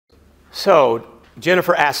So,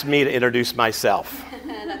 Jennifer asked me to introduce myself.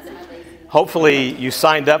 Hopefully, you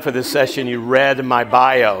signed up for this session, you read my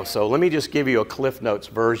bio. So let me just give you a Cliff Notes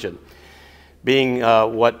version. Being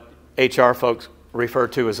what HR folks refer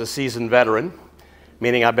to as a seasoned veteran,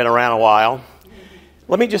 meaning I've been around a while,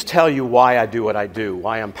 let me just tell you why I do what I do,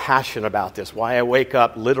 why I'm passionate about this, why I wake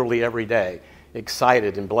up literally every day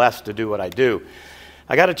excited and blessed to do what I do.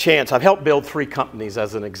 I got a chance. I've helped build 3 companies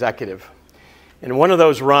as an executive. And one of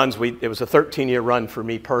those runs, it was a 13-year run for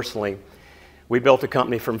me personally. We built a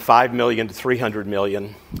company from $5 million to $300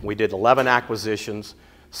 million. We did 11 acquisitions.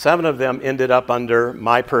 7 of them ended up under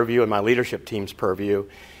my purview and my leadership team's purview.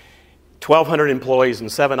 1,200 employees in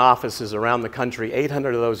 7 offices around the country.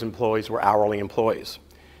 800 of those employees were hourly employees.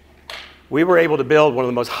 We were able to build one of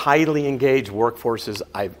the most highly engaged workforces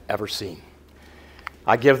I've ever seen.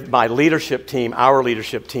 I give my leadership team, our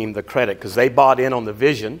leadership team, the credit because they bought in on the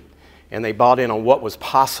vision and they bought in on what was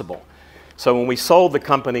possible. So when we sold the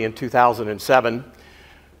company in 2007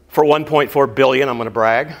 for $1.4 billion, I'm going to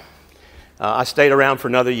brag, I stayed around for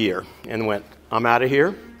another year and went, I'm out of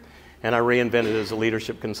here. And I reinvented as a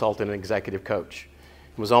leadership consultant and executive coach.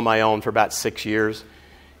 I was on my own for about 6 years.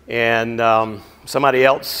 And somebody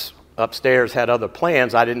else upstairs had other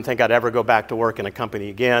plans. I didn't think I'd ever go back to work in a company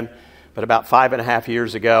again. But about 5.5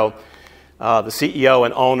 years ago, the CEO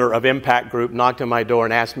and owner of Impact Group knocked on my door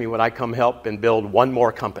and asked me would I come help and build one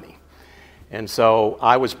more company. And so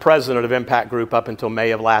I was president of Impact Group up until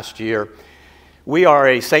May of last year. We are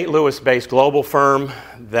a St. Louis-based global firm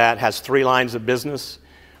that has 3 lines of business.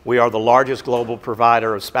 We are the largest global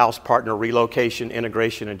provider of spouse partner relocation,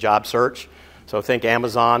 integration, and job search. So think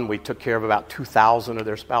Amazon. We took care of about 2,000 of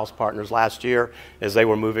their spouse partners last year as they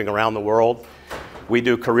were moving around the world. We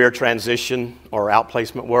do career transition or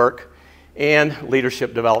outplacement work and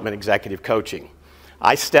leadership development executive coaching.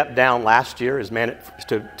 I stepped down last year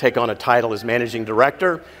to take on a title as managing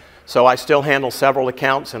director, so I still handle several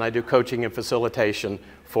accounts and I do coaching and facilitation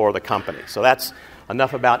for the company. So that's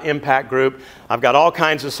enough about Impact Group. I've got all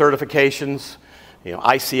kinds of certifications,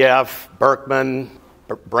 ICF, Berkman,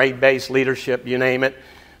 brain-based leadership, you name it,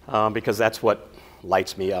 because that's what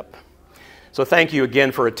lights me up. So thank you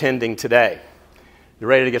again for attending today. You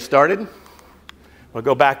ready to get started? We'll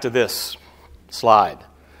go back to this slide.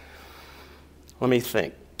 Let me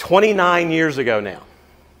think. 29 years ago now.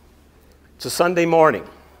 It's a Sunday morning.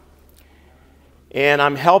 And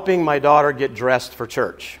I'm helping my daughter get dressed for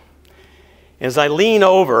church. As I lean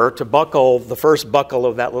over to buckle the first buckle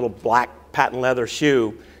of that little black patent leather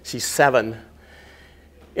shoe, she's 7.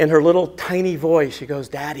 In her little tiny voice, she goes,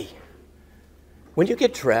 Daddy, when you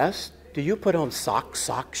get dressed, do you put on sock,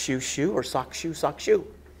 sock, shoe, shoe, or sock, shoe, sock, shoe?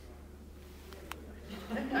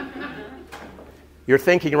 You're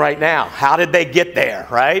thinking right now, how did they get there,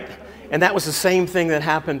 right? And that was the same thing that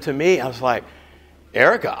happened to me. I was like,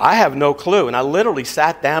 Erica, I have no clue. And I literally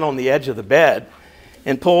sat down on the edge of the bed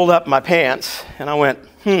and pulled up my pants, and I went,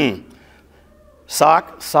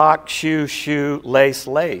 sock, sock, shoe, shoe, lace,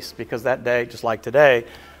 lace. Because that day, just like today,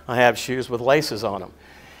 I have shoes with laces on them.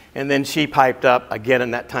 And then she piped up again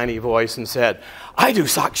in that tiny voice and said, I do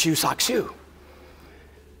sock, shoe, sock, shoe.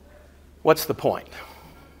 What's the point?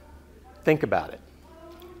 Think about it.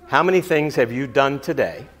 How many things have you done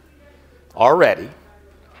today already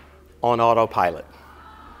on autopilot,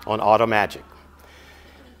 on automagic?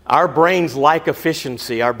 Our brains like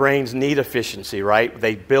efficiency. Our brains need efficiency, right?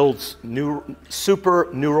 They build super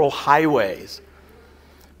neural highways.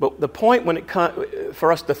 But the point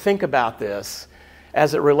for us to think about this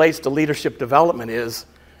as it relates to leadership development is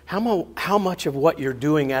how much of what you're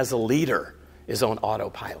doing as a leader is on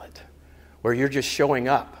autopilot, where you're just showing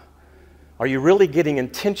up. Are you really getting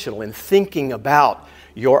intentional in thinking about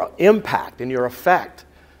your impact and your effect,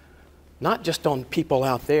 not just on people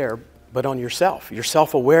out there, but on yourself, your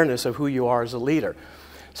self-awareness of who you are as a leader?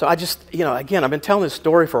 So again, I've been telling this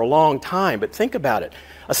story for a long time, but think about it.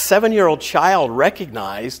 A 7-year-old child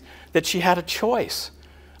recognized that she had a choice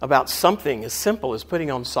about something as simple as putting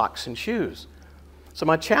on socks and shoes. So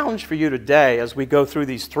my challenge for you today, as we go through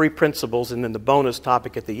these 3 principles and then the bonus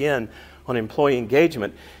topic at the end on employee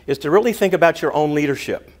engagement, is to really think about your own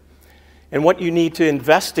leadership and what you need to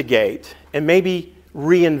investigate and maybe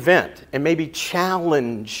reinvent and maybe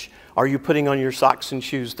challenge. Are you putting on your socks and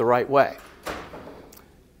shoes the right way?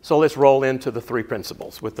 So let's roll into the 3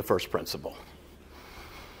 principles with the first principle.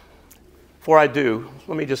 Before I do,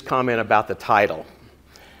 let me just comment about the title.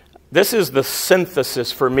 This is the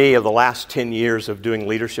synthesis for me of the last 10 years of doing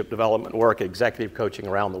leadership development work, executive coaching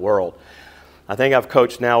around the world. I think I've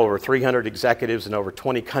coached now over 300 executives in over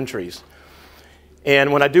 20 countries.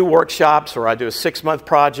 And when I do workshops or I do a 6-month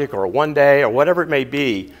project or a 1 day or whatever it may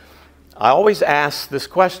be, I always ask this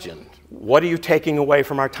question: what are you taking away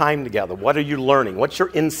from our time together? What are you learning? What's your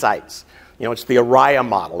insights? You know, it's the ARIA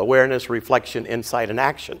model: awareness, reflection, insight, and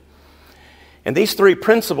action. And these three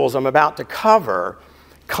principles I'm about to cover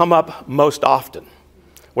come up most often,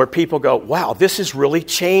 where people go, wow, this has really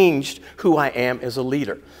changed who I am as a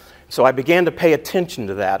leader. So I began to pay attention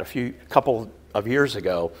to that couple of years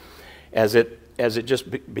ago as it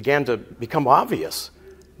just began to become obvious.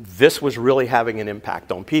 This was really having an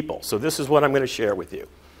impact on people. So this is what I'm going to share with you.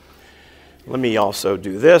 Let me also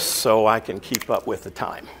do this so I can keep up with the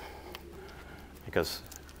time, because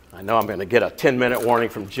I know I'm going to get a 10-minute warning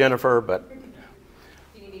from Jennifer, but... Do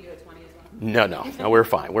you need me to do a 20 as well? No, we're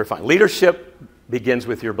fine. Leadership begins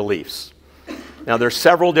with your beliefs. Now, there's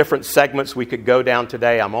several different segments we could go down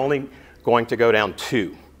today. I'm only going to go down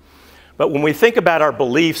 2. But when we think about our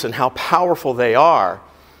beliefs and how powerful they are,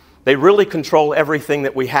 they really control everything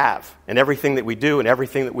that we have and everything that we do and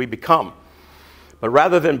everything that we become. But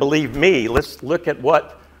rather than believe me, let's look at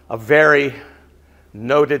what a very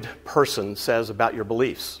noted person says about your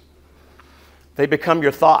beliefs. They become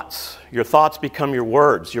your thoughts become your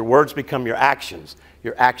words become your actions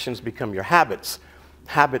become your habits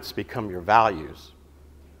become your values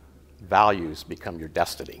become your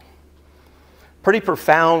destiny. Pretty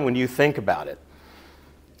profound when you think about it.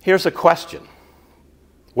 Here's a question: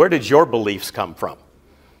 where did your beliefs come from?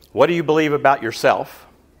 What do you believe about yourself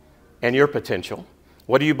and your potential?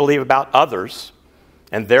 What do you believe about others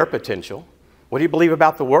and their potential? What do you believe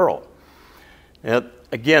about the world? Now,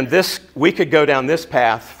 again, we could go down this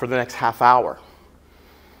path for the next half hour.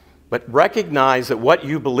 But recognize that what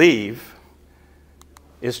you believe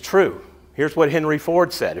is true. Here's what Henry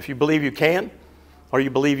Ford said: if you believe you can or you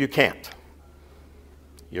believe you can't,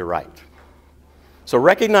 you're right. So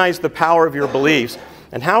recognize the power of your beliefs,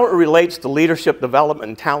 and how it relates to leadership development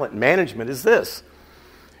and talent management is this: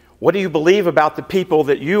 what do you believe about the people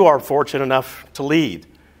that you are fortunate enough to lead?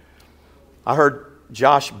 I heard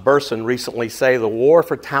Josh Burson recently say the war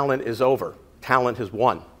for talent is over. Talent has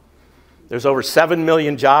won. There's over 7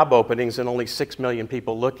 million job openings and only 6 million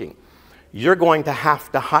people looking. You're going to have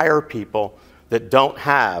to hire people that don't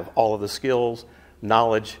have all of the skills,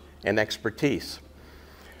 knowledge, and expertise.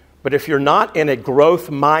 But if you're not in a growth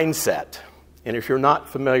mindset, and if you're not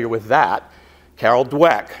familiar with that, Carol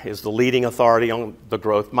Dweck is the leading authority on the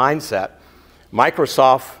growth mindset.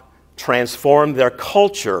 Microsoft transformed their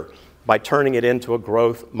culture by turning it into a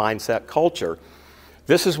growth mindset culture.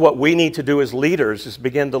 This is what we need to do as leaders, is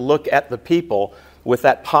begin to look at the people with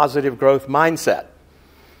that positive growth mindset.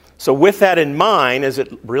 So with that in mind, as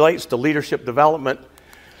it relates to leadership development,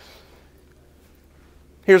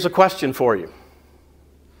 here's a question for you.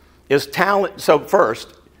 So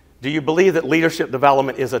first, do you believe that leadership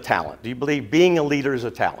development is a talent? Do you believe being a leader is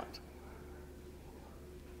a talent?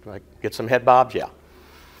 Do I get some head bobs? Yeah.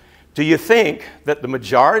 Do you think that the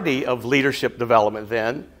majority of leadership development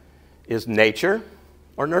then is nature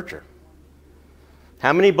or nurture?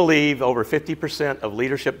 How many believe over 50% of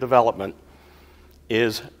leadership development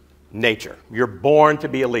is nature? You're born to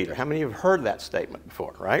be a leader. How many have heard that statement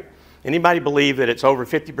before, right? Anybody believe that it's over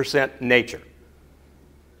 50% nature?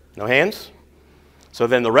 No hands? So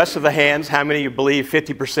then the rest of the hands, how many of you believe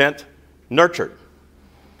 50% nurtured?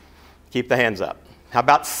 Keep the hands up. How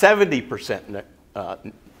about 70%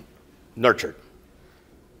 nurtured?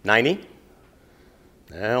 90?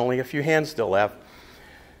 Only a few hands still left.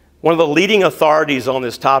 One of the leading authorities on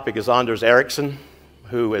this topic is Anders Ericsson,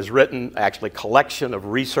 who has written actually a collection of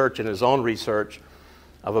research and his own research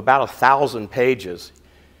of about 1,000 pages.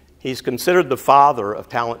 He's considered the father of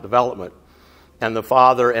talent development and the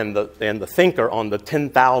father and the thinker on the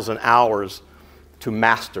 10,000 hours to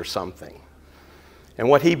master something. And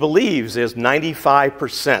what he believes is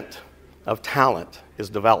 95% of talent is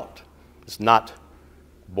developed. It's not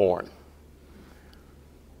born.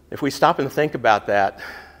 If we stop and think about that,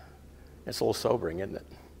 it's a little sobering, isn't it?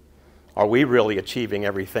 Are we really achieving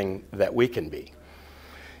everything that we can be?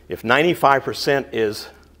 If 95% is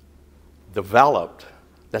developed,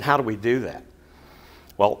 then how do we do that?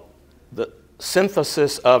 Well, the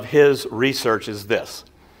synthesis of his research is this,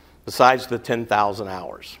 besides the 10,000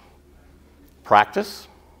 hours. Practice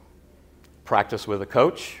with a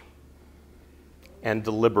coach, and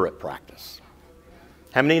deliberate practice.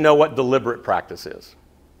 How many know what deliberate practice is?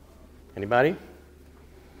 Anybody?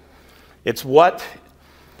 It's what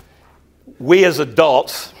we as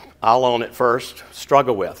adults, I'll own it first,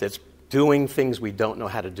 struggle with. It's doing things we don't know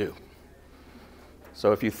how to do.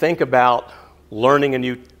 So if you think about learning a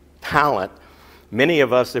new talent, many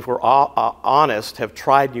of us, if we're honest, have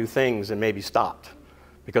tried new things and maybe stopped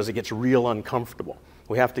because it gets real uncomfortable.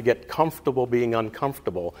 We have to get comfortable being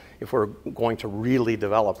uncomfortable if we're going to really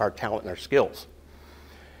develop our talent and our skills.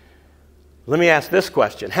 Let me ask this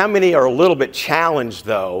question. How many are a little bit challenged,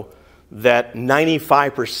 though, that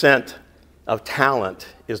 95% of talent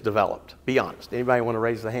is developed? Be honest. Anybody want to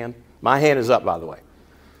raise the hand? My hand is up, by the way.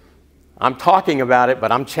 I'm talking about it,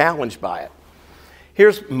 but I'm challenged by it.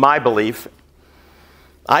 Here's my belief.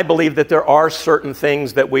 I believe that there are certain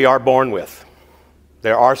things that we are born with.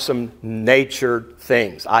 There are some natured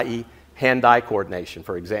things, i.e. hand-eye coordination,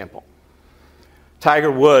 for example. Tiger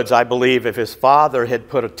Woods, I believe, if his father had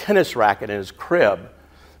put a tennis racket in his crib,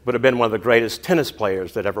 would have been one of the greatest tennis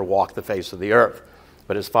players that ever walked the face of the earth.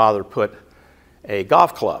 But his father put a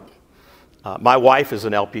golf club. My wife is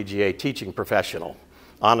an LPGA teaching professional.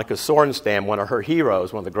 Annika Sorenstam, one of her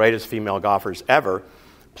heroes, one of the greatest female golfers ever,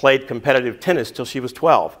 played competitive tennis till she was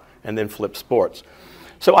 12 and then flipped sports.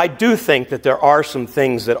 So I do think that there are some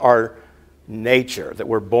things that are nature, that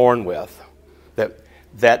we're born with,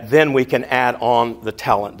 that then we can add on the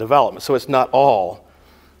talent development. So it's not all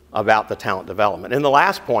about the talent development. And the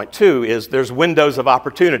last point, too, is there's windows of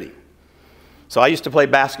opportunity. So I used to play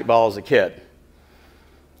basketball as a kid.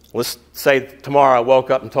 Let's say tomorrow I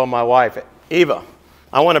woke up and told my wife, Eva,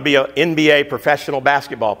 I want to be an NBA professional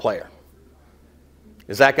basketball player.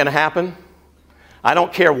 Is that going to happen? I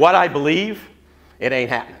don't care what I believe, it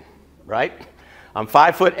ain't happening, right? I'm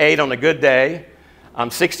 5'8" on a good day,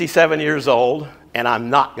 I'm 67 years old, and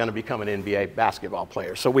I'm not going to become an NBA basketball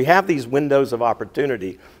player. So we have these windows of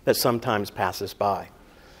opportunity that sometimes pass us by.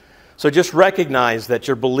 So just recognize that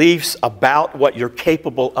your beliefs about what you're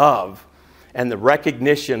capable of and the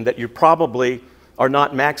recognition that you probably are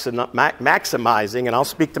not maximizing, and I'll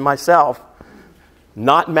speak to myself,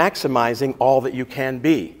 not maximizing all that you can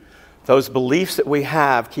be. Those beliefs that we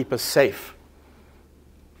have keep us safe.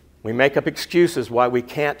 We make up excuses why we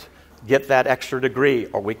can't get that extra degree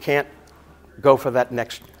or we can't go for that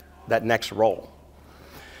next role.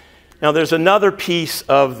 Now, there's another piece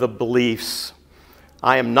of the beliefs.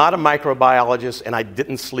 I am not a microbiologist, and I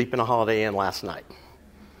didn't sleep in a Holiday Inn last night.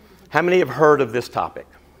 How many have heard of this topic?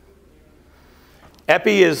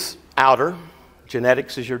 Epi is outer,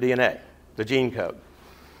 genetics is your DNA, the gene code.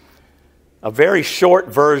 A very short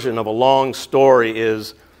version of a long story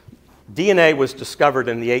is DNA was discovered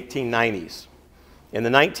in the 1890s. In the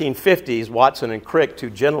 1950s, Watson and Crick, two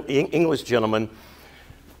English gentlemen,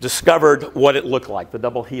 discovered what it looked like, the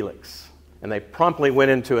double helix. And they promptly went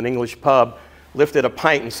into an English pub, lifted a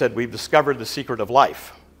pint, and said, "We've discovered the secret of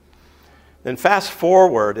life." Then fast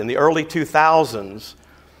forward, in the early 2000s,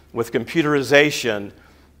 with computerization,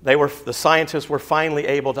 the scientists were finally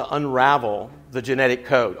able to unravel the genetic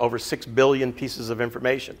code, over 6 billion pieces of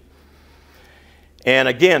information. And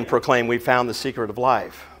again, proclaim we found the secret of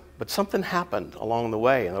life. But something happened along the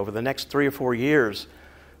way, and over the next 3 or 4 years,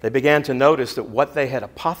 they began to notice that what they had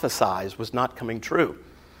hypothesized was not coming true.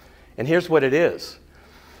 And here's what it is.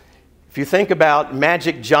 If you think about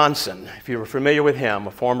Magic Johnson, if you're familiar with him,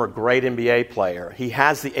 a former great NBA player, he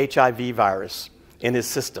has the HIV virus in his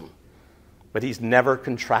system, but he's never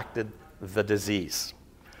contracted the disease.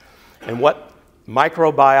 And what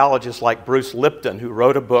microbiologists like Bruce Lipton, who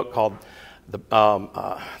wrote a book called The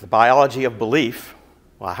Biology of Belief,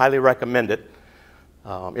 well, I highly recommend it.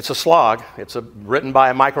 It's a slog. It's written by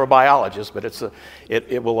a microbiologist, but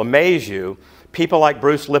it will amaze you. People like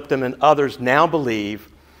Bruce Lipton and others now believe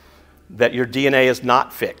that your DNA is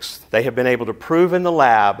not fixed. They have been able to prove in the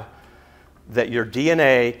lab that your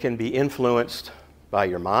DNA can be influenced by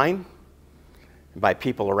your mind, by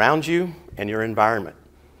people around you, and your environment.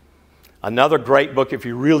 Another great book, if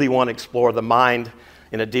you really want to explore the mind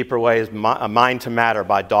in a deeper way, is A Mind to Matter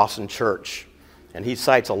by Dawson Church. And he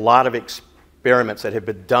cites a lot of experiments that have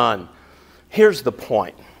been done. Here's the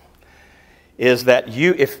point, is that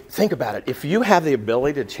think about it, if you have the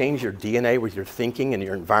ability to change your DNA with your thinking and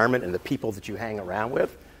your environment and the people that you hang around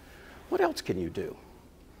with, what else can you do?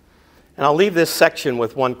 And I'll leave this section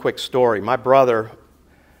with one quick story. My brother,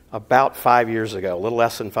 about 5 years ago, a little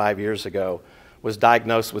less than 5 years ago, was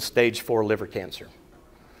diagnosed with stage 4 liver cancer.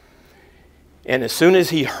 And as soon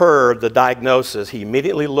as he heard the diagnosis, he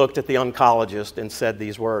immediately looked at the oncologist and said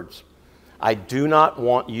these words, "I do not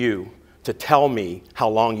want you to tell me how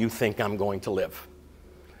long you think I'm going to live."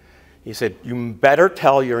 He said, "You better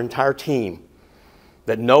tell your entire team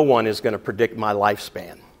that no one is going to predict my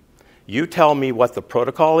lifespan. You tell me what the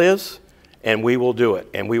protocol is, and we will do it.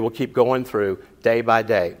 And we will keep going through day by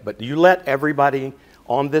day. But you let everybody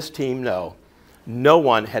on this team know, no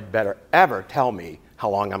one had better ever tell me how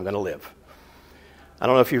long I'm going to live." I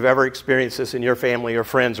don't know if you've ever experienced this in your family or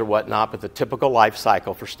friends or whatnot, but the typical life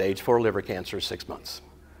cycle for stage 4 liver cancer is 6 months.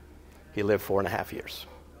 He lived 4.5 years.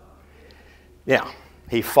 Yeah,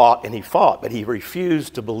 he fought and he fought, but he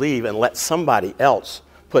refused to believe and let somebody else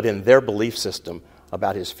put in their belief system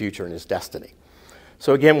about his future and his destiny.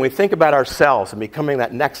 So again, when we think about ourselves and becoming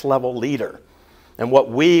that next level leader and what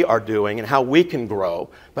we are doing and how we can grow,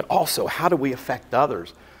 but also how do we affect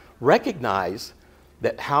others, recognize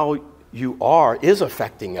that how you are is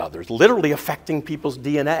affecting others, literally affecting people's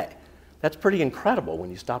DNA. That's pretty incredible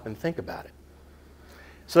when you stop and think about it.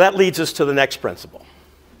 So that leads us to the next principle.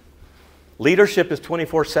 Leadership is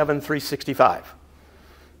 24/7, 365.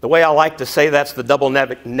 The way I like to say that's the double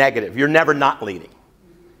negative. You're never not leading.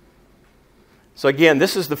 So again,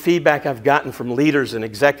 this is the feedback I've gotten from leaders and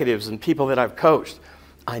executives and people that I've coached.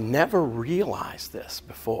 I never realized this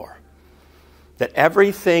before, that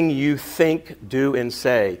everything you think, do, and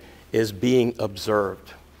say is being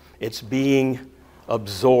observed. It's being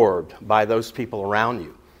absorbed by those people around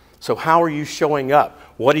you. So how are you showing up?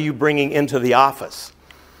 What are you bringing into the office?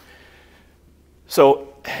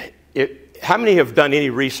 So how many have done any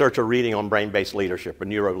research or reading on brain-based leadership or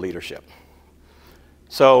neuro leadership?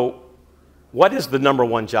 So what is the number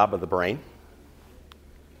one job of the brain?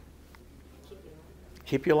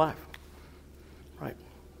 Keep you alive. Right.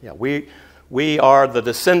 Yeah, we are the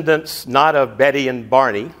descendants not of Betty and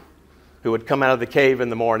Barney, who would come out of the cave in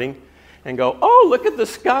the morning and go, oh, look at the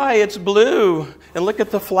sky, it's blue, and look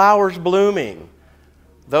at the flowers blooming.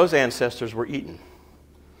 Those ancestors were eaten.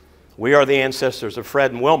 We are the ancestors of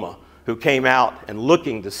Fred and Wilma, who came out and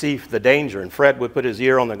looking to see the danger, and Fred would put his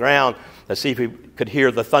ear on the ground to see if he could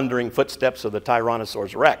hear the thundering footsteps of the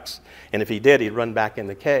Tyrannosaurus Rex. And if he did, he'd run back in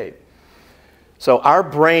the cave. So our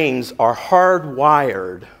brains are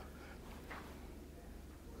hardwired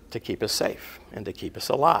to keep us safe and to keep us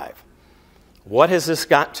alive. What has this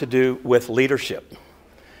got to do with leadership?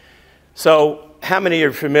 So how many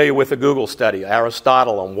are familiar with the Google study,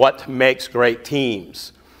 Aristotle, on what makes great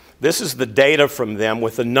teams? This is the data from them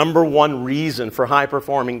with the number one reason for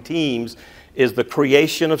high-performing teams is the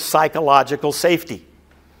creation of psychological safety.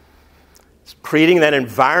 It's creating that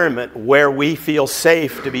environment where we feel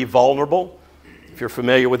safe to be vulnerable. If you're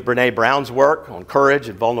familiar with Brené Brown's work on courage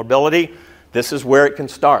and vulnerability, this is where it can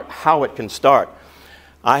start, how it can start.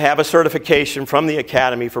 I have a certification from the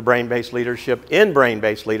Academy for Brain-Based Leadership in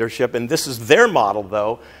Brain-Based Leadership, and this is their model,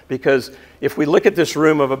 though, because if we look at this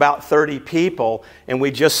room of about 30 people and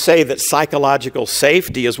we just say that psychological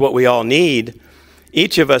safety is what we all need,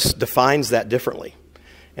 each of us defines that differently.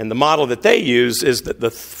 And the model that they use is that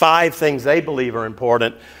the 5 things they believe are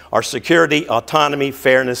important are security, autonomy,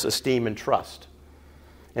 fairness, esteem, and trust.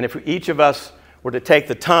 And if each of us were to take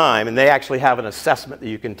the time, and they actually have an assessment that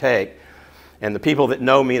you can take, and the people that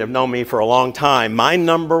know me and have known me for a long time, my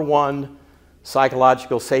number one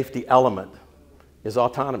psychological safety element is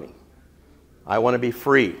autonomy. I want to be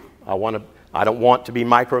free. I don't want to be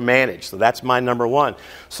micromanaged. So that's my number one.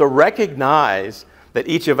 So recognize that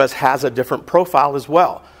each of us has a different profile as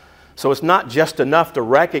well. So it's not just enough to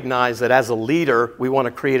recognize that as a leader, we want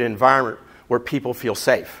to create an environment where people feel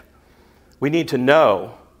safe. We need to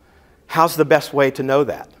know, how's the best way to know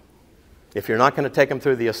that? If you're not going to take them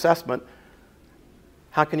through the assessment,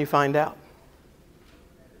 how can you find out?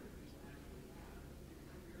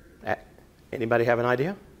 Anybody have an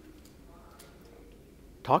idea?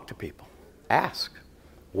 Talk to people. Ask.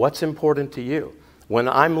 What's important to you? When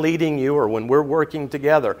I'm leading you or when we're working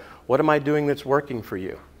together, what am I doing that's working for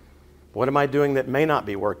you? What am I doing that may not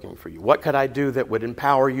be working for you? What could I do that would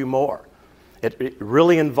empower you more? It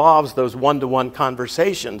really involves those one-to-one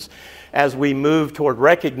conversations as we move toward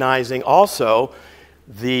recognizing also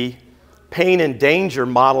the pain and danger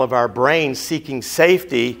model of our brain seeking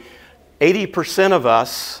safety. 80% of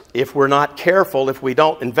us, if we're not careful, if we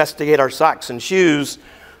don't investigate our socks and shoes,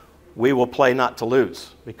 we will play not to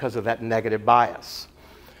lose because of that negative bias.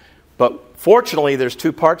 But fortunately, there's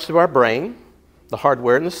 2 parts to our brain, the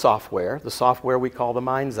hardware and the software. The software we call the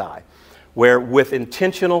mind's eye, where with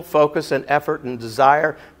intentional focus and effort and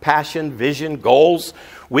desire, passion, vision, goals,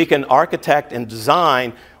 we can architect and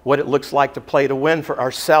design what it looks like to play to win for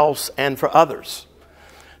ourselves and for others.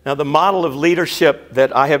 Now, the model of leadership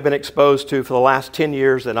that I have been exposed to for the last 10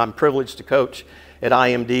 years, and I'm privileged to coach at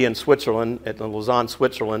IMD in Switzerland, at Lausanne,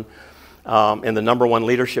 Switzerland, in the number one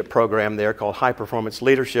leadership program there called High Performance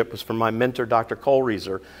Leadership, was from my mentor, Dr.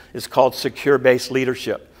 Kohlreiser. It's called Secure-Based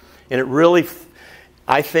Leadership. And it really,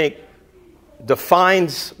 I think,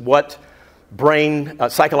 defines what brain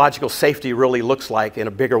psychological safety really looks like in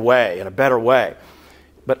a bigger way, in a better way.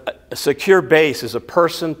 But a secure base is a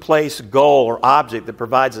person, place, goal, or object that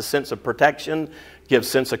provides a sense of protection, gives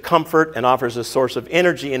a sense of comfort, and offers a source of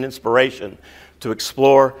energy and inspiration to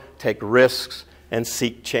explore, take risks, and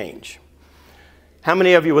seek change. How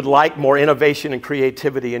many of you would like more innovation and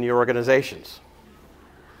creativity in your organizations?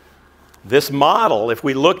 This model, if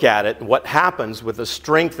we look at it, what happens with the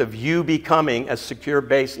strength of you becoming a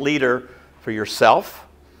secure-based leader for yourself,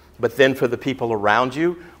 but then for the people around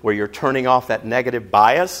you, where you're turning off that negative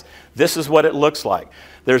bias, this is what it looks like.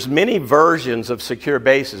 There's many versions of secure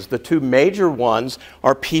bases. The two major ones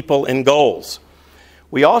are people and goals.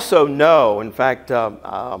 We also know, in fact,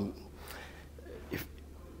 how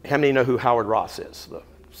many know who Howard Ross is?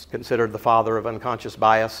 He's considered the father of unconscious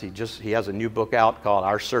bias. He has a new book out called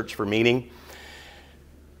Our Search for Meaning.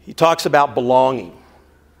 He talks about belonging.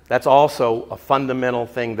 That's also a fundamental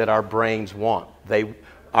thing that our brains want.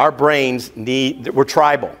 Our brains we're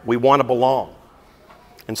tribal. We want to belong.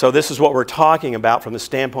 And so this is what we're talking about from the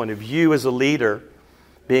standpoint of you as a leader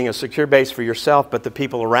being a secure base for yourself, but the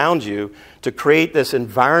people around you, to create this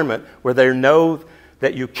environment where they know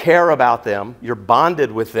that you care about them, you're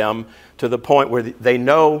bonded with them to the point where they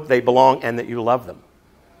know they belong and that you love them.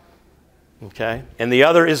 Okay? And the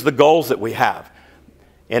other is the goals that we have.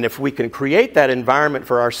 And if we can create that environment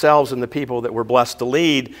for ourselves and the people that we're blessed to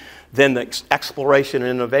lead, then the exploration and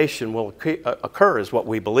innovation will occur, is what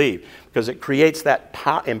we believe, because it creates that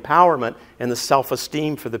empowerment and the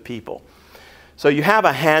self-esteem for the people. So you have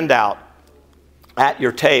a handout at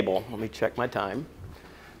your table. Let me check my time.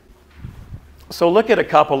 So look at a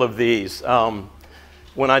couple of these.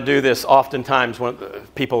 When I do this, oftentimes when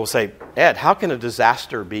people will say, Ed, how can a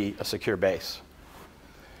disaster be a secure base?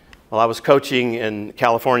 Well, I was coaching in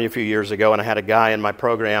California a few years ago, and I had a guy in my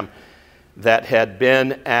program that had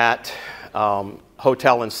been at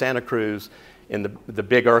hotel in Santa Cruz in the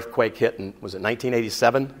big earthquake hit in, was it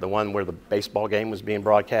 1987? The one where the baseball game was being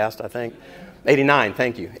broadcast, I think? 89,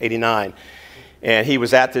 thank you, 89. And he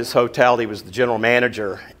was at this hotel. He was the general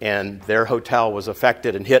manager, and their hotel was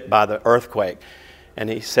affected and hit by the earthquake. And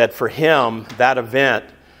he said for him, that event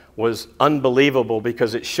was unbelievable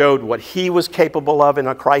because it showed what he was capable of in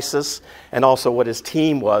a crisis and also what his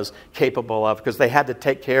team was capable of, because they had to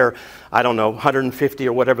take care, 150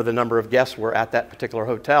 or whatever the number of guests were at that particular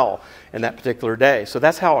hotel in that particular day. So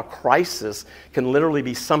that's how a crisis can literally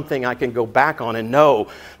be something I can go back on and know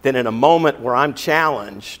that in a moment where I'm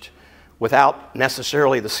challenged without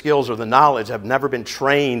necessarily the skills or the knowledge, I've never been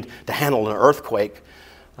trained to handle an earthquake,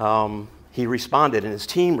 he responded and his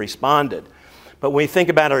team responded. But when we think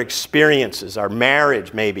about our experiences, our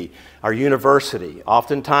marriage maybe, our university,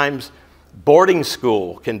 oftentimes boarding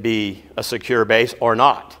school can be a secure base or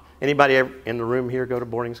not. Anybody in the room here go to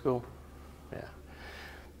boarding school? Yeah.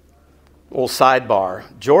 Little sidebar.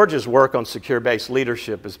 George's work on secure base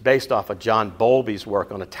leadership is based off of John Bowlby's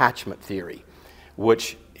work on attachment theory,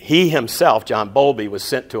 which he himself, John Bowlby, was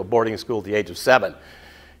sent to a boarding school at the age of 7.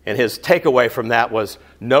 And his takeaway from that was,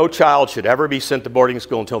 no child should ever be sent to boarding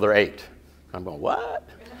school until they're 8. I'm going, what?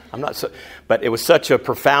 But it was such a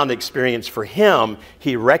profound experience for him.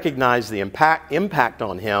 He recognized the impact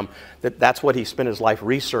on him that's what he spent his life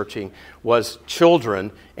researching, was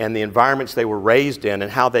children and the environments they were raised in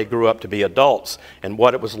and how they grew up to be adults and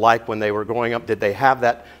what it was like when they were growing up. Did they have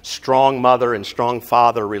that strong mother and strong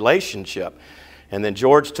father relationship? And then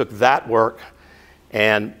George took that work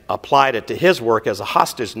and applied it to his work as a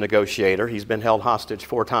hostage negotiator. He's been held hostage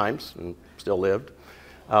 4 times and still lived.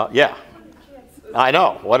 Yeah. I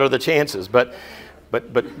know. What are the chances? But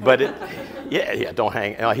it, don't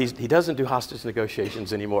hang. He doesn't do hostage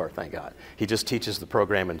negotiations anymore, thank God. He just teaches the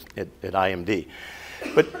program at IMD.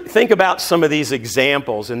 But think about some of these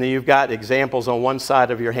examples, and then you've got examples on one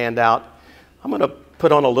side of your handout. I'm going to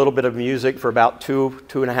put on a little bit of music for about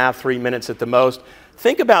 2.5, 3 minutes at the most.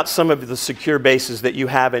 Think about some of the secure bases that you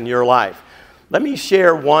have in your life. Let me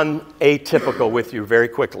share one atypical with you very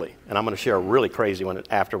quickly, and I'm going to share a really crazy one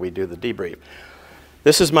after we do the debrief.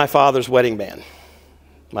 This is my father's wedding band.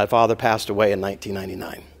 My father passed away in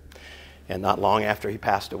 1999. And not long after he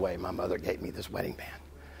passed away, my mother gave me this wedding band.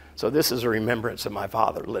 So this is a remembrance of my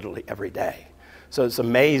father literally every day. So it's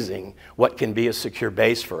amazing what can be a secure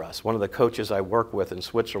base for us. One of the coaches I work with in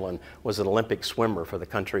Switzerland was an Olympic swimmer for the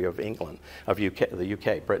country of England, the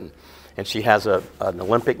UK, Britain. And she has an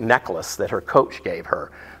Olympic necklace that her coach gave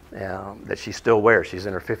her. That she still wears. She's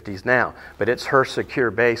in her 50s now. But it's her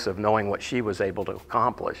secure base of knowing what she was able to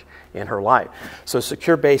accomplish in her life. So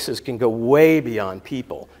secure bases can go way beyond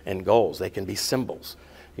people and goals. They can be symbols.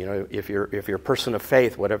 You know, if you're a person of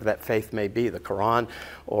faith, whatever that faith may be, the Quran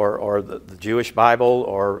or the Jewish Bible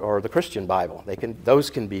or the Christian Bible, those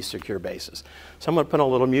can be secure bases. So I'm going to put on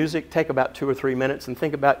a little music, take about 2 or 3 minutes, and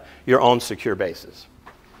think about your own secure bases.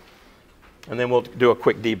 And then we'll do a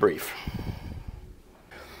quick debrief.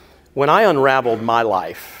 When I unraveled my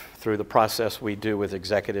life through the process we do with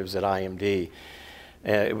executives at IMD,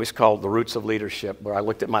 It was called The Roots of Leadership, where I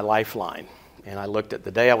looked at my lifeline. And I looked at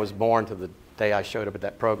the day I was born to the day I showed up at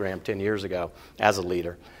that program 10 years ago as a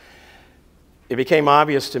leader. It became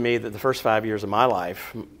obvious to me that the first 5 years of my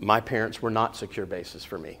life, my parents were not secure bases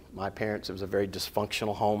for me. My parents, it was a very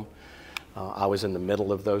dysfunctional home. I was in the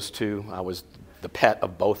middle of those two. I was the pet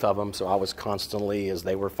of both of them, so I was constantly, as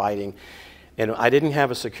they were fighting. And I didn't have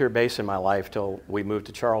a secure base in my life till we moved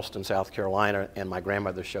to Charleston, South Carolina, and my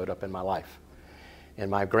grandmother showed up in my life. And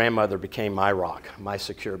my grandmother became my rock, my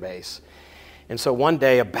secure base. And so one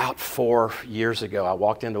day, about 4 years ago, I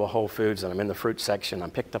walked into a Whole Foods, and I'm in the fruit section. I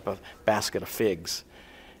picked up a basket of figs,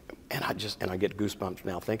 and I get goosebumps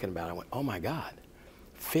now thinking about it. I went, oh my God,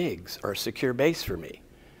 figs are a secure base for me.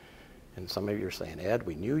 And some of you are saying, Ed,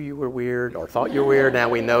 we knew you were weird or thought you were weird. Now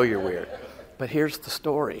we know you're weird. But here's the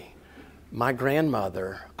story. My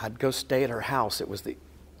grandmother, I'd go stay at her house. It was the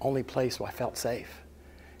only place where I felt safe.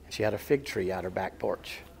 And she had a fig tree out her back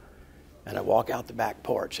porch. And I'd walk out the back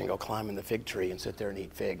porch and go climb in the fig tree and sit there and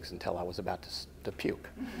eat figs until I was about to puke.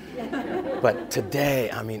 But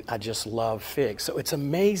today, I just love figs. So it's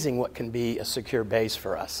amazing what can be a secure base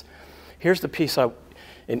for us. Here's the piece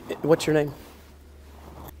what's your name?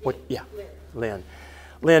 Yeah, Lynn.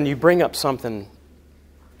 Lynn, you bring up something,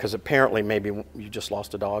 because apparently maybe you just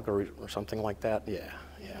lost a dog or something like that. Yeah.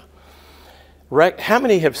 How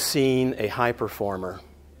many have seen a high performer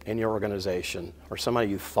in your organization, or somebody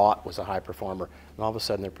you thought was a high performer, and all of a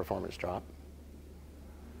sudden their performance dropped?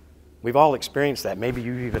 We've all experienced that. Maybe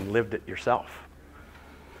you've even lived it yourself.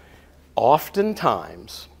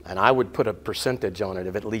 Oftentimes, and I would put a percentage on it,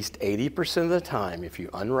 of at least 80% of the time, if you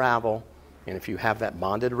unravel and if you have that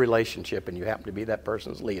bonded relationship and you happen to be that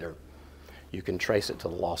person's leader, you can trace it to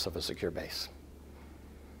the loss of a secure base.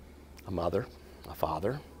 A mother, a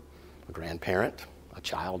father, a grandparent, a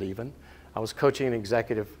child even. I was coaching an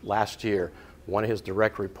executive last year. One of his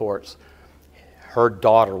direct reports, her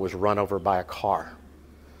daughter was run over by a car.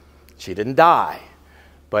 She didn't die,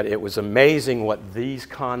 but it was amazing what these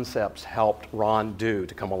concepts helped Ron do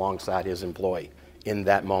to come alongside his employee in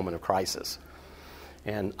that moment of crisis.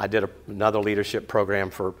 And I did another leadership program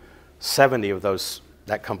for 70 of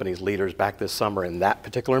that company's leaders back this summer, and that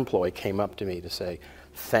particular employee came up to me to say,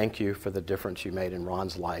 thank you for the difference you made in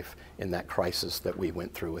Ron's life in that crisis that we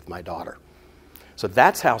went through with my daughter. So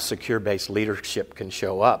that's how secure-based leadership can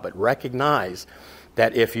show up. But recognize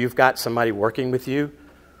that if you've got somebody working with you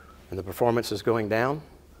and the performance is going down,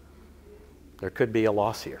 there could be a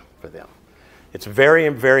loss here for them. It's very,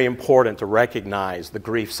 very important to recognize the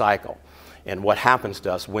grief cycle and what happens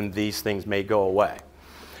to us when these things may go away.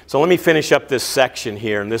 So let me finish up this section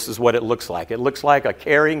here, and this is what it looks like. It looks like a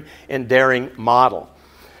caring and daring model.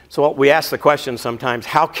 So we ask the question sometimes,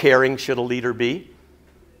 how caring should a leader be?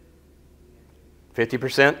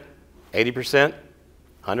 50%? 80%?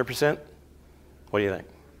 100%? What do you think?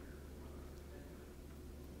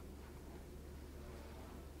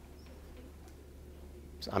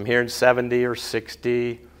 I'm hearing 70 or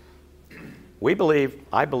 60. I believe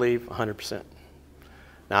 100%.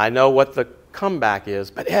 Now, I know what the comeback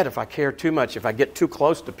is, but Ed, if I care too much, if I get too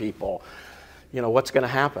close to people, what's going to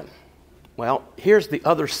happen? Well, here's the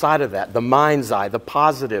other side of that, the mind's eye, the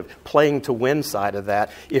positive, playing to win side of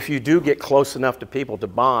that. If you do get close enough to people to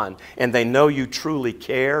bond, and they know you truly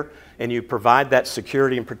care, and you provide that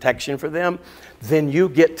security and protection for them, then you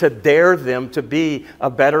get to dare them to be a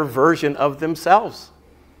better version of themselves.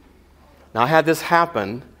 Now, I had this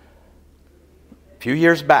happen a few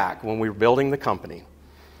years back when we were building the company.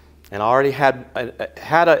 And I already had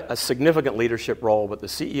a significant leadership role, but the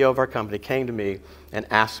CEO of our company came to me and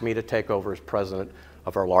asked me to take over as president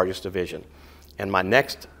of our largest division. And my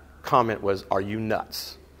next comment was, are you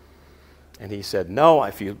nuts? And he said, no,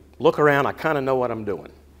 if you look around, I kind of know what I'm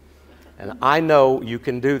doing. And I know you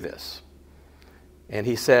can do this. And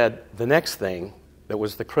he said, the next thing that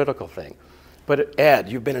was the critical thing, but Ed,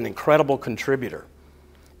 you've been an incredible contributor.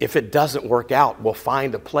 If it doesn't work out, we'll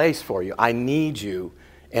find a place for you. I need you.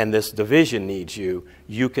 And this division needs you,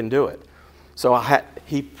 you can do it. So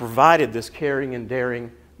he provided this caring and daring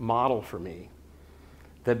model for me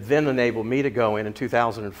that then enabled me to go in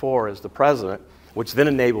 2004 as the president, which then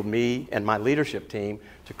enabled me and my leadership team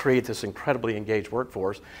to create this incredibly engaged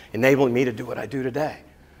workforce, enabling me to do what I do today.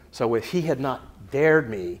 So if he had not dared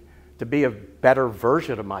me to be a better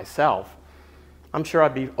version of myself, I'm sure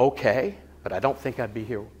I'd be okay, but I don't think I'd be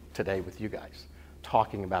here today with you guys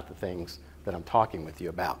talking about the things that I'm talking with you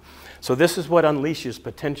about. So this is what unleashes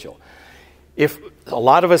potential. If a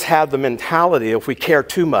lot of us have the mentality, if we care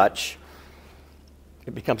too much,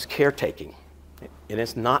 it becomes caretaking. And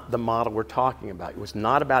it's not the model we're talking about. It was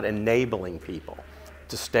not about enabling people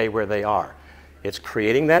to stay where they are. It's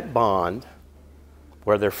creating that bond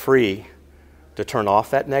where they're free to turn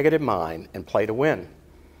off that negative mind and play to win.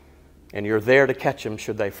 And you're there to catch them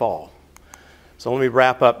should they fall. So let me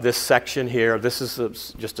wrap up this section here. This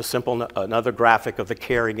is just a simple, another graphic of the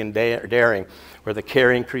caring and daring, where the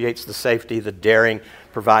caring creates the safety, the daring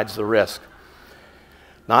provides the risk.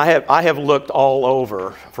 Now, I have looked all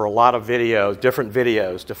over for a lot of videos, different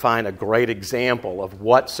videos, to find a great example of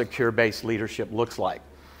what secure-based leadership looks like.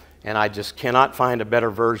 And I just cannot find a better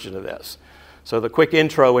version of this. So the quick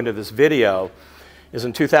intro into this video is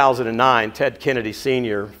in 2009, Ted Kennedy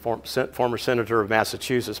Sr., former senator of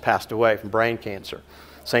Massachusetts, passed away from brain cancer.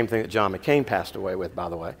 Same thing that John McCain passed away with, by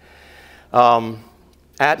the way.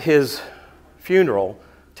 At his funeral,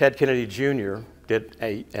 Ted Kennedy Jr. did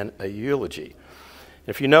a eulogy.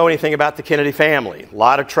 If you know anything about the Kennedy family, a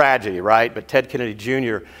lot of tragedy, right? But Ted Kennedy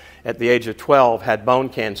Jr., at the age of 12, had bone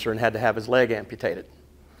cancer and had to have his leg amputated.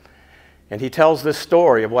 And he tells this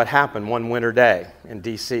story of what happened one winter day in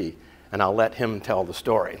D.C., and I'll let him tell the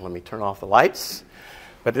story. Let me turn off the lights.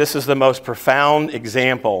 But this is the most profound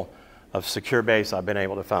example of secure base I've been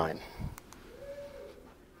able to find.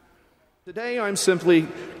 Today, I'm simply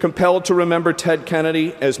compelled to remember Ted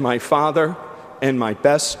Kennedy as my father and my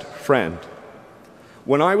best friend.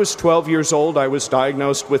 When I was 12 years old, I was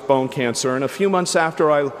diagnosed with bone cancer, and a few months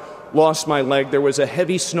after I lost my leg, there was a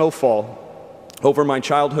heavy snowfall over my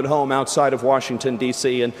childhood home outside of Washington,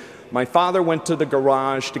 D.C., and my father went to the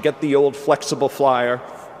garage to get the old flexible flyer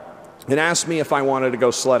and asked me if I wanted to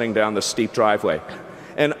go sledding down the steep driveway.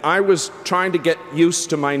 And I was trying to get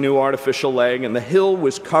used to my new artificial leg, and the hill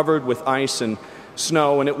was covered with ice and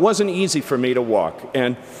snow, and it wasn't easy for me to walk.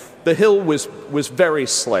 And the hill was very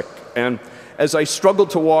slick. And as I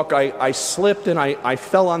struggled to walk, I slipped and I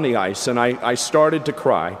fell on the ice, and I started to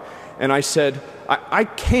cry. And I said, I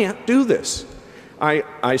can't do this.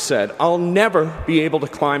 I said, I'll never be able to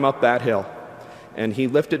climb up that hill. And he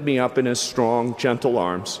lifted me up in his strong, gentle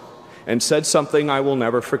arms and said something I will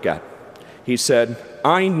never forget. He said,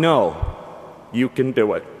 I know you can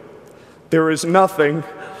do it. There is nothing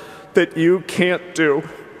that you can't do.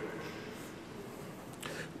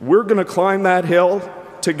 We're going to climb that hill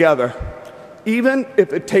together, even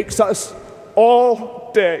if it takes us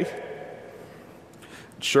all day.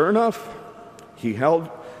 Sure enough, he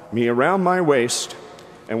held me around my waist,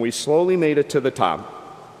 and we slowly made it to the top.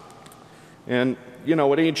 And, you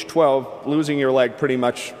know, at age 12, losing your leg pretty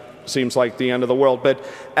much seems like the end of the world. But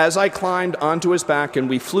as I climbed onto his back and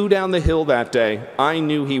we flew down the hill that day, I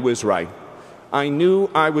knew he was right. I knew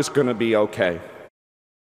I was going to be okay.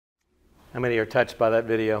 How many are touched by that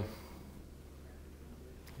video?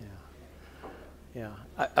 Yeah.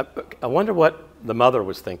 I wonder what the mother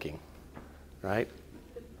was thinking, right?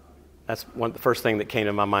 That's the first thing that came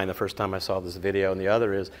to my mind the first time I saw this video. And the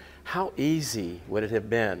other is, how easy would it have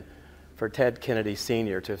been for Ted Kennedy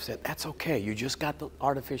Sr. to have said, that's okay, you just got the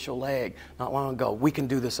artificial leg not long ago. We can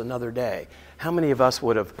do this another day. How many of us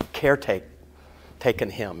would have taken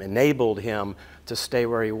him, enabled him to stay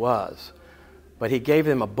where he was? But he gave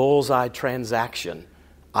them a bullseye transaction.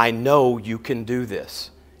 I know you can do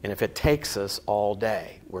this. And if it takes us all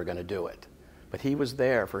day, we're going to do it. But he was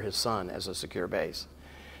there for his son as a secure base.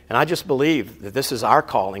 And I just believe that this is our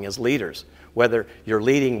calling as leaders, whether you're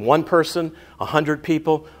leading one person, 100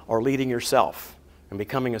 people, or leading yourself and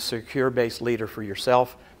becoming a secure-based leader for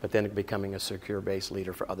yourself, but then becoming a secure-based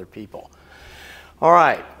leader for other people. All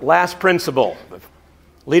right, last principle.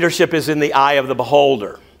 Leadership is in the eye of the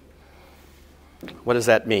beholder. What does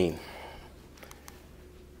that mean?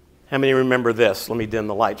 How many remember this? Let me dim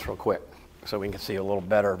the lights real quick so we can see a little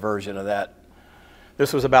better version of that.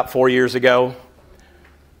 This was about 4 years ago.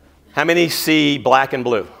 How many see black and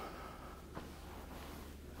blue?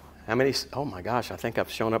 How many? Oh my gosh, I think I've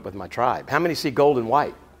shown up with my tribe. How many see gold and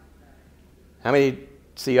white? How many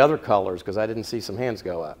see other colors? Because I didn't see some hands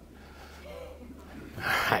go up.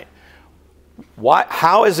 All right.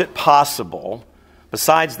 How is it possible,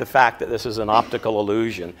 besides the fact that this is an optical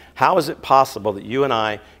illusion, how is it possible that you and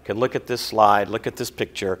I can look at this slide, look at this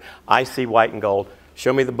picture, I see white and gold.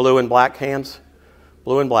 Show me the blue and black hands.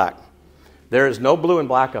 Blue and black. There is no blue and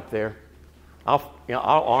black up there. I'll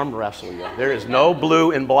arm wrestle you. There is no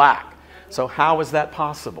blue and black. So how is that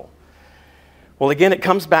possible? Well, again, it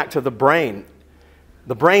comes back to the brain.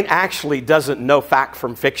 The brain actually doesn't know fact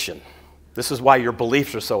from fiction. This is why your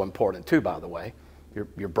beliefs are so important too, by the way.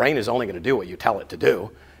 Your brain is only going to do what you tell it to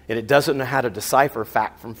do, and it doesn't know how to decipher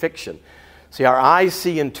fact from fiction. See, our eyes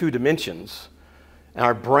see in 2 dimensions, and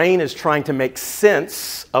our brain is trying to make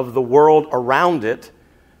sense of the world around it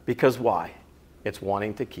because why? It's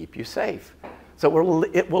wanting to keep you safe. So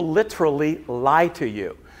it will literally lie to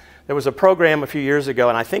you. There was a program a few years ago,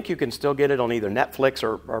 and I think you can still get it on either Netflix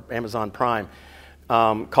or Amazon Prime,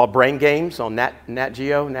 called Brain Games on Nat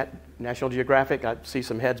Geo, National Geographic. I see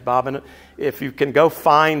some heads bobbing it. If you can go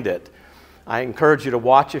find it, I encourage you to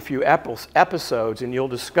watch a few episodes, and you'll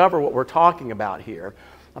discover what we're talking about here,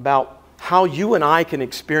 about how you and I can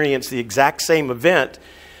experience the exact same event,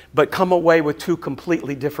 but come away with two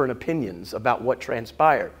completely different opinions about what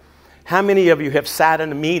transpired. How many of you have sat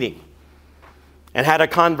in a meeting and had a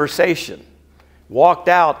conversation, walked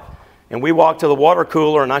out, and we walk to the water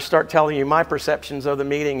cooler, and I start telling you my perceptions of the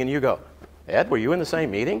meeting, and you go, Ed, were you in the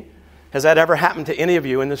same meeting? Has that ever happened to any of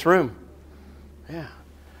you in this room? Yeah.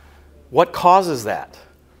 What causes that?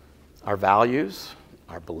 Our values,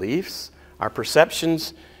 our beliefs, our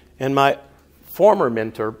perceptions. And my former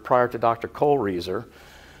mentor, prior to Dr. Kohlreiser,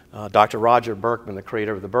 Dr. Roger Berkman, the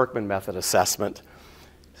creator of the Berkman Method Assessment,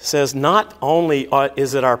 says not only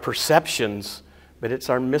is it our perceptions, but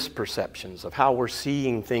it's our misperceptions of how we're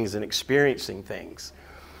seeing things and experiencing things.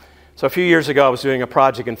 So a few years ago, I was doing a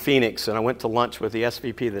project in Phoenix, and I went to lunch with the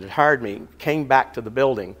SVP that had hired me, came back to the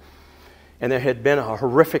building, and there had been a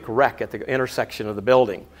horrific wreck at the intersection of the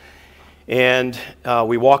building. And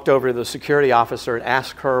we walked over to the security officer and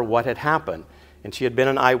asked her what had happened. And she had been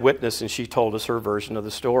an eyewitness, and she told us her version of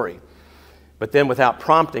the story. But then without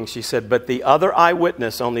prompting, she said, but the other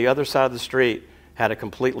eyewitness on the other side of the street had a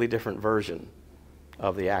completely different version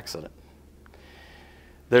of the accident.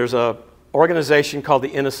 There's an organization called the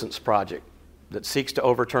Innocence Project that seeks to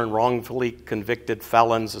overturn wrongfully convicted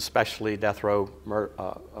felons, especially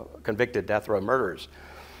convicted death row murderers.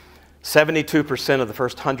 72% of the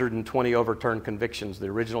first 120 overturned convictions, the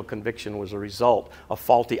original conviction was a result of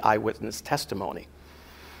faulty eyewitness testimony.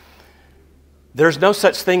 There's no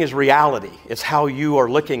such thing as reality. It's how you are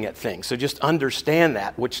looking at things. So just understand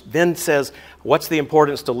that, which then says what's the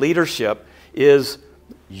importance to leadership is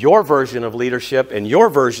your version of leadership and your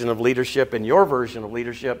version of leadership and your version of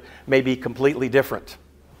leadership may be completely different.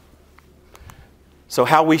 So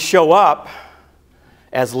how we show up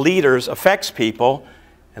as leaders affects people.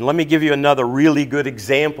 And let me give you another really good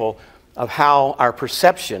example of how our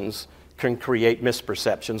perceptions can create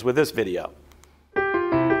misperceptions with this video.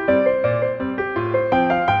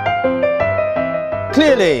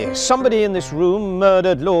 Clearly, somebody in this room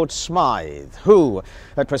murdered Lord Smythe, who,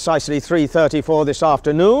 at precisely 3:34 this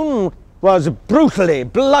afternoon, was brutally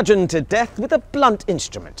bludgeoned to death with a blunt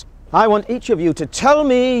instrument. I want each of you to tell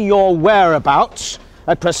me your whereabouts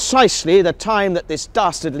at precisely the time that this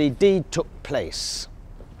dastardly deed took place.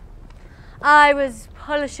 I was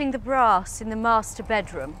polishing the brass in the master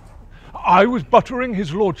bedroom. I was buttering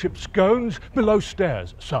his lordship's scones below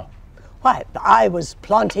stairs, sir. Why, I was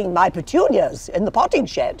planting my petunias in the potting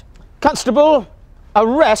shed. Constable,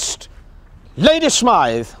 arrest Lady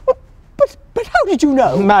Smythe. But how did you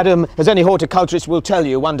know? Madam, as any horticulturist will tell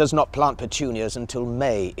you, one does not plant petunias until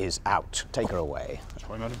May is out. Take her away.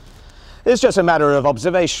 Sorry, madam. It's just a matter of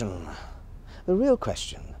observation. The real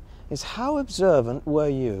question is, how observant were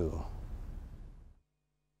you?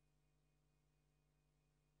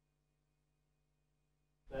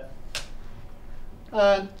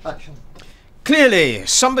 And action. Clearly,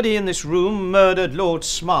 somebody in this room murdered Lord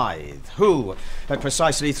Smythe, who, at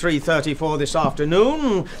precisely 3:34 this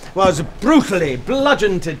afternoon, was brutally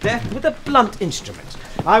bludgeoned to death with a blunt instrument.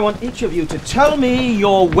 I want each of you to tell me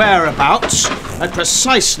your whereabouts at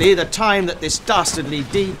precisely the time that this dastardly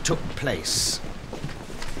deed took place.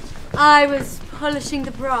 I was polishing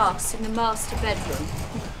the brass in the master bedroom.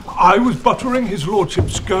 I was buttering his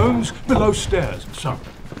lordship's scones below stairs, sir.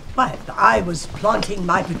 Why, I was planting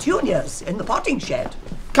my petunias in the potting shed.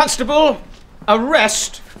 Constable,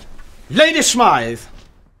 arrest Lady Smythe.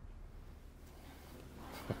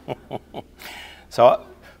 So,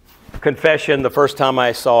 confession, the first time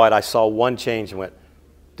I saw it, I saw one change and went,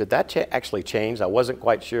 did that actually change? I wasn't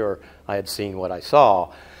quite sure I had seen what I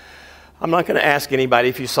saw. I'm not going to ask anybody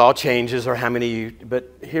if you saw changes or how many you,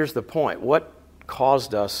 but here's the point. What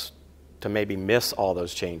caused us to maybe miss all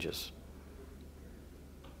those changes?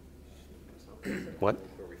 What?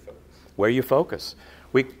 Where you focus.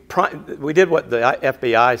 We did what the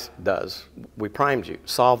FBI does. We primed you.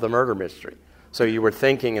 Solve the murder mystery. So you were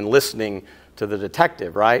thinking and listening to the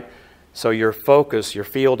detective, right? So your focus, your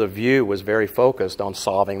field of view was very focused on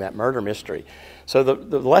solving that murder mystery. So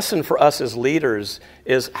the lesson for us as leaders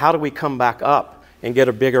is how do we come back up and get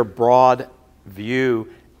a bigger, broad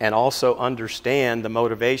view and also understand the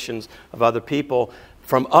motivations of other people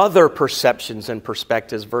from other perceptions and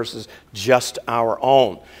perspectives versus just our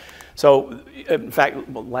own. So, in fact,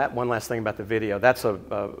 one last thing about the video. That's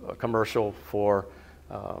a commercial for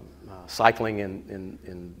cycling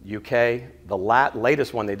in UK. The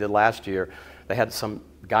latest one they did last year, they had some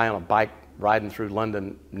guy on a bike riding through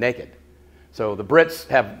London naked. So the Brits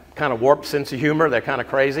have kind of warped sense of humor. They're kind of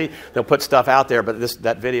crazy. They'll put stuff out there, but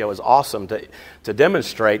that video is awesome to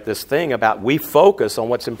demonstrate this thing about we focus on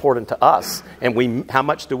what's important to us, and how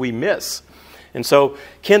much do we miss? And so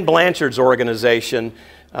Ken Blanchard's organization,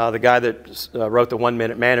 the guy that wrote the 1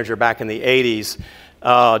 Minute Manager back in the 80s,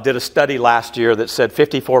 did a study last year that said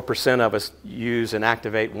 54% of us use and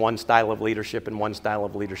activate one style of leadership and one style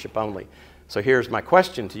of leadership only. So here's my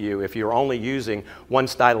question to you. If you're only using one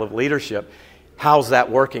style of leadership, how's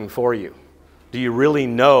that working for you? Do you really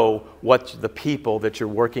know what the people that you're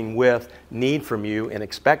working with need from you and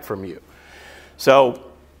expect from you?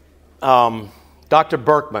 So Dr.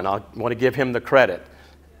 Berkman, I want to give him the credit.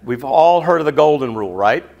 We've all heard of the golden rule,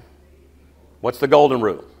 right? What's the golden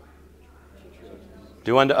rule?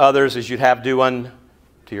 Do unto others as you'd have do unto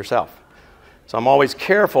yourself. So I'm always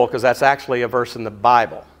careful because that's actually a verse in the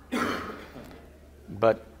Bible.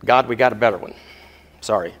 But God, we got a better one.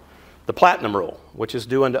 Sorry. The platinum rule, which is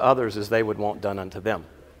do unto others as they would want done unto them.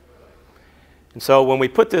 And so when we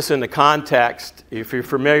put this into context, if you're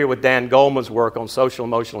familiar with Dan Goleman's work on social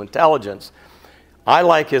emotional intelligence, I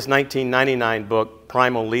like his 1999 book,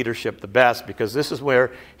 Primal Leadership, the best, because this is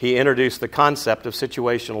where he introduced the concept of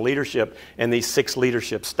situational leadership and these 6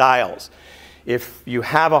 leadership styles. If you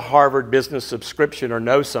have a Harvard Business subscription or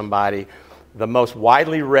know somebody, the most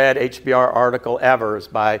widely read HBR article ever is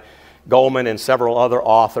by Goleman and several other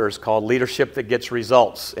authors called Leadership That Gets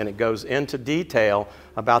Results. And it goes into detail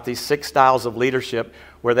about these 6 styles of leadership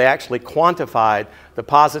where they actually quantified the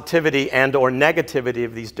positivity and or negativity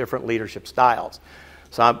of these different leadership styles.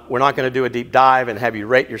 So we're not going to do a deep dive and have you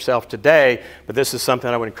rate yourself today, but this is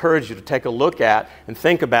something I would encourage you to take a look at and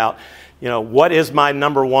think about, what is my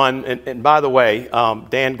number one? And by the way,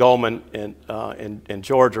 Dan Goleman and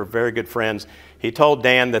George are very good friends. He told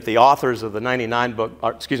Dan that the authors of the 99 book,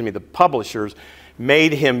 the publishers,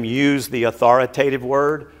 made him use the authoritative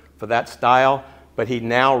word for that style, but he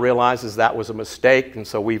now realizes that was a mistake, and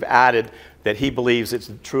so we've added that he believes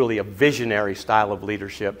it's truly a visionary style of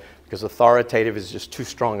leadership because authoritative is just too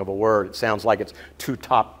strong of a word. It sounds like it's too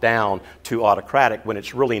top-down, too autocratic, when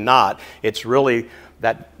it's really not. It's really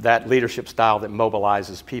that leadership style that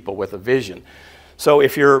mobilizes people with a vision. So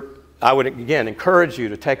I would, again, encourage you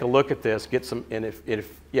to take a look at this, get some, and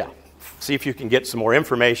see if you can get some more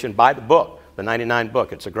information. Buy the book, the 99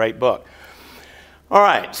 book. It's a great book. All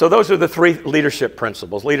right, so those are the 3 leadership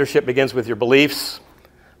principles. Leadership begins with your beliefs.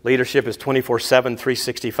 Leadership is 24/7,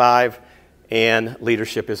 365. And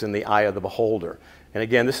leadership is in the eye of the beholder. And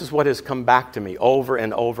again, this is what has come back to me over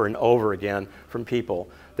and over and over again from people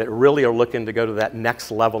that really are looking to go to that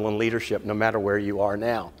next level in leadership, no matter where you are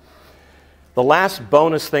now. The last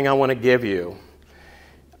bonus thing I want to give you,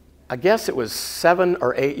 I guess it was 7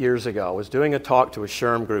 or 8 years ago, I was doing a talk to a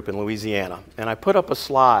SHRM group in Louisiana, and I put up a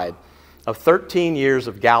slide of 13 years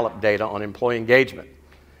of Gallup data on employee engagement.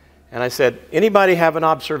 And I said, anybody have an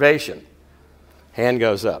observation? Hand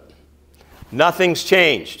goes up. Nothing's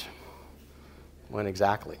changed. When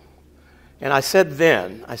exactly? And I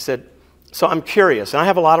said, so I'm curious, and I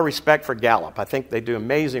have a lot of respect for Gallup. I think they do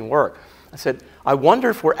amazing work. I said, I wonder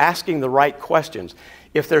if we're asking the right questions.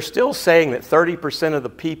 If they're still saying that 30% of the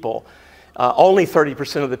people, only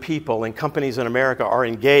 30% of the people in companies in America are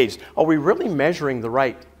engaged, are we really measuring the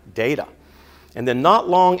right data? And then not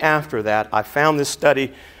long after that, I found this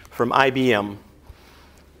study from IBM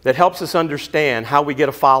that helps us understand how we get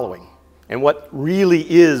a following and what really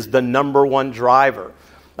is the number one driver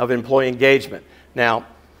of employee engagement. Now,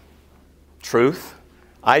 truth,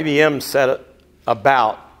 IBM set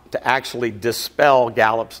about to actually dispel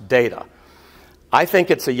Gallup's data. I think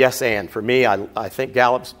it's a yes and. For me, I think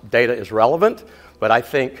Gallup's data is relevant, but I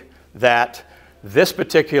think that this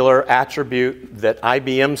particular attribute that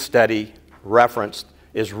IBM study referenced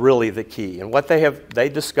is really the key. And what they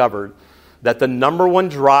discovered that the number one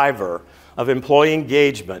driver of employee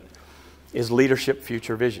engagement is leadership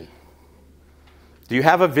future vision. Do you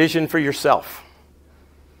have a vision for yourself?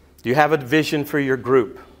 Do you have a vision for your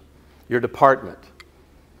group, your department,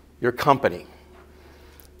 your company?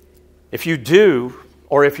 If you do,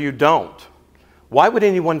 or if you don't, why would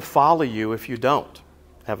anyone follow you if you don't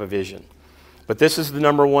have a vision? But this is the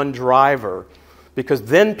number one driver, because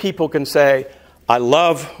then people can say, I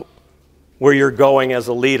love where you're going as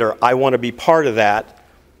a leader. I want to be part of that,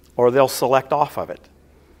 or they'll select off of it.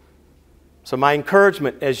 So my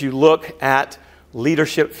encouragement as you look at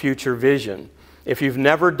leadership future vision, if you've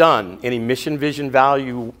never done any mission, vision,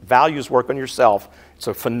 values work on yourself, it's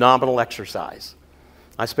a phenomenal exercise.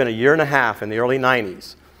 I spent a year and a half in the early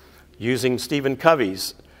 90s using Stephen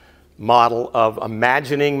Covey's model of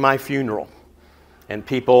imagining my funeral and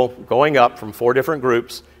people going up from 4 different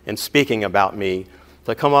groups and speaking about me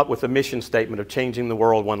to come up with a mission statement of changing the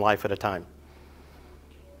world one life at a time.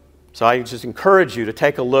 So I just encourage you to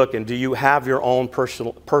take a look, and do you have your own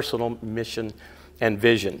personal mission and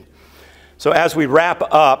vision? So as we wrap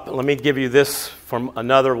up, let me give you this from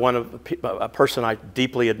another one of a person I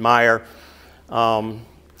deeply admire.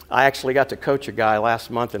 I actually got to coach a guy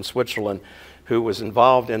last month in Switzerland who was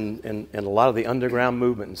involved in a lot of the underground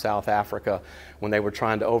movement in South Africa when they were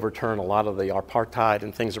trying to overturn a lot of the apartheid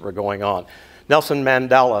and things that were going on. Nelson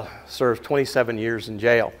Mandela served 27 years in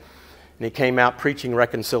jail, and he came out preaching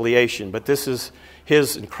reconciliation. But this is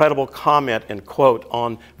his incredible comment and quote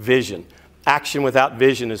on vision. Action without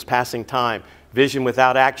vision is passing time. Vision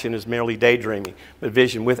without action is merely daydreaming. But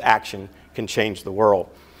vision with action can change the world.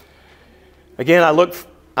 Again, I've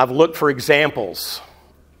looked for examples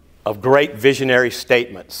of great visionary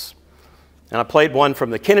statements. And I played one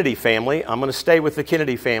from the Kennedy family. I'm going to stay with the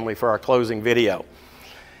Kennedy family for our closing video.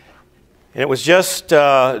 And it was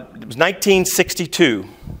 1962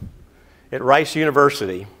 at Rice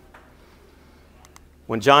University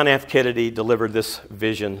when John F. Kennedy delivered this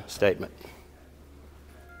vision statement.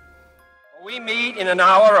 We meet in an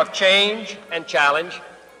hour of change and challenge,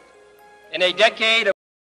 in a decade of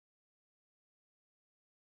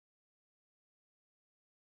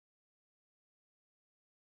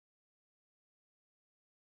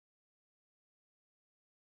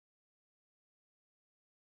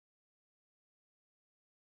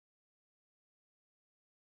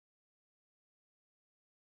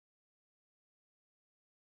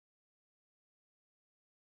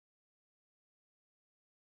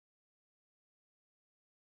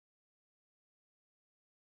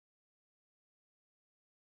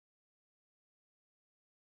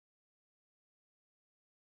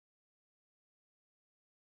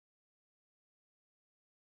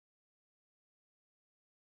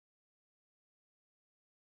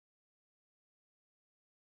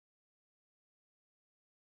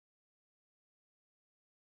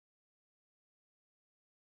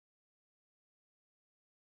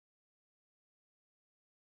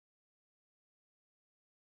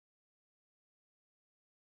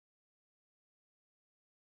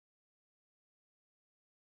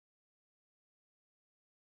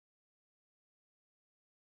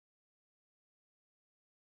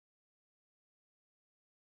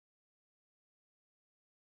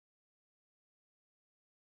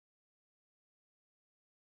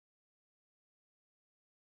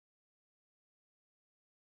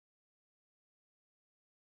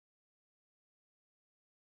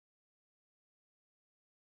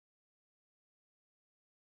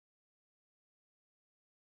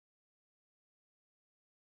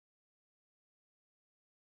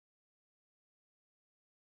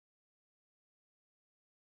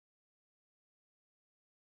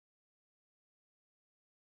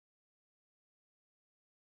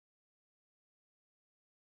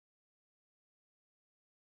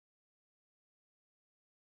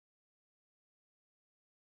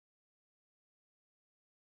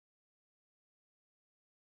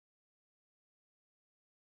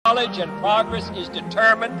knowledge and progress is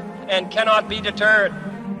determined and cannot be deterred.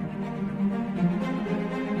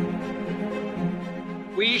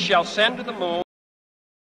 We shall send to the moon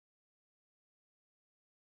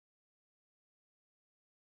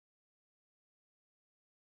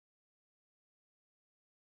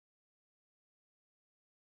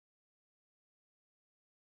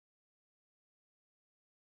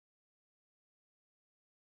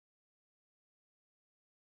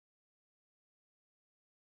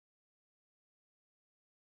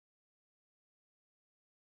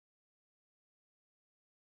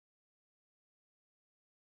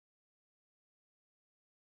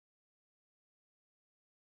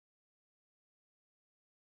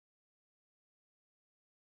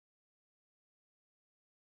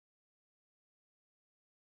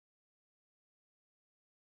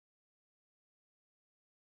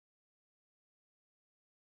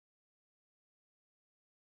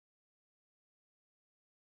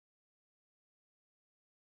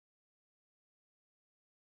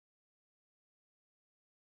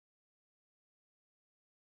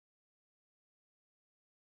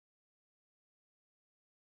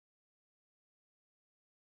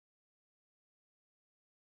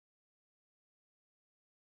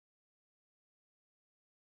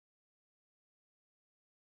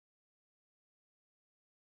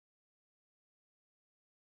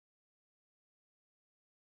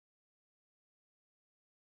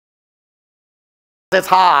It's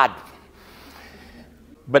hard.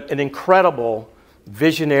 but an incredible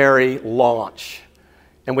visionary launch.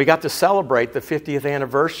 And we got to celebrate the 50th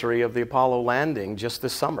anniversary of the Apollo landing just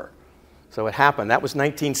this summer. So it happened. That was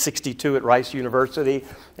 1962 at Rice University,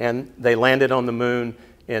 and they landed on the moon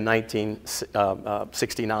in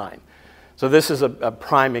 1969. So this is a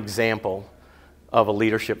prime example of a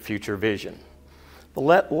leadership future vision. The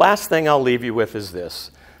last thing I'll leave you with is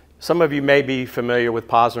this. Some of you may be familiar with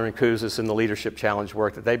Posner and Kouzes and the Leadership Challenge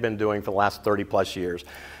work that they've been doing for the last 30 plus years.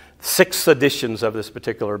 6 editions of this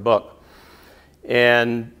particular book.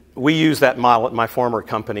 And we use that model at my former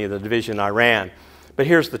company, the division I ran. But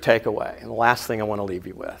here's the takeaway, and the last thing I want to leave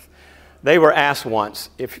you with. They were asked once,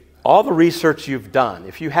 if all the research you've done,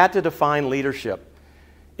 if you had to define leadership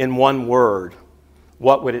in one word,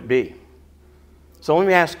 what would it be? So let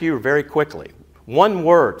me ask you very quickly. One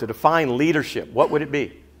word to define leadership, what would it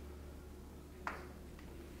be?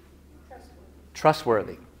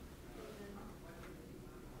 Trustworthy.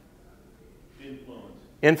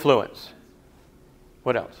 Influence.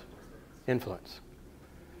 What else? Influence.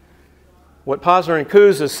 What Posner and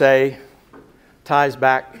Kouzes say ties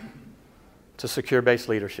back to secure-based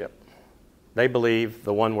leadership. They believe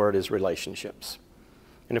the one word is relationships.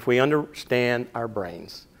 And if we understand our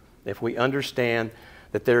brains, if we understand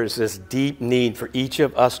that there is this deep need for each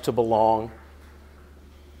of us to belong,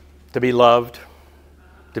 to be loved,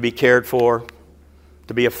 to be cared for,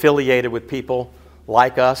 to be affiliated with people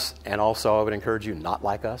like us, and also I would encourage you not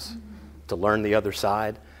like us, to learn the other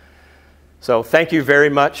side. So thank you very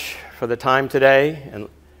much for the time today and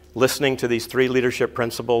listening to these 3 leadership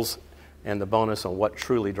principles and the bonus on what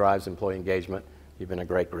truly drives employee engagement. You've been a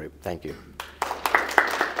great group. Thank you.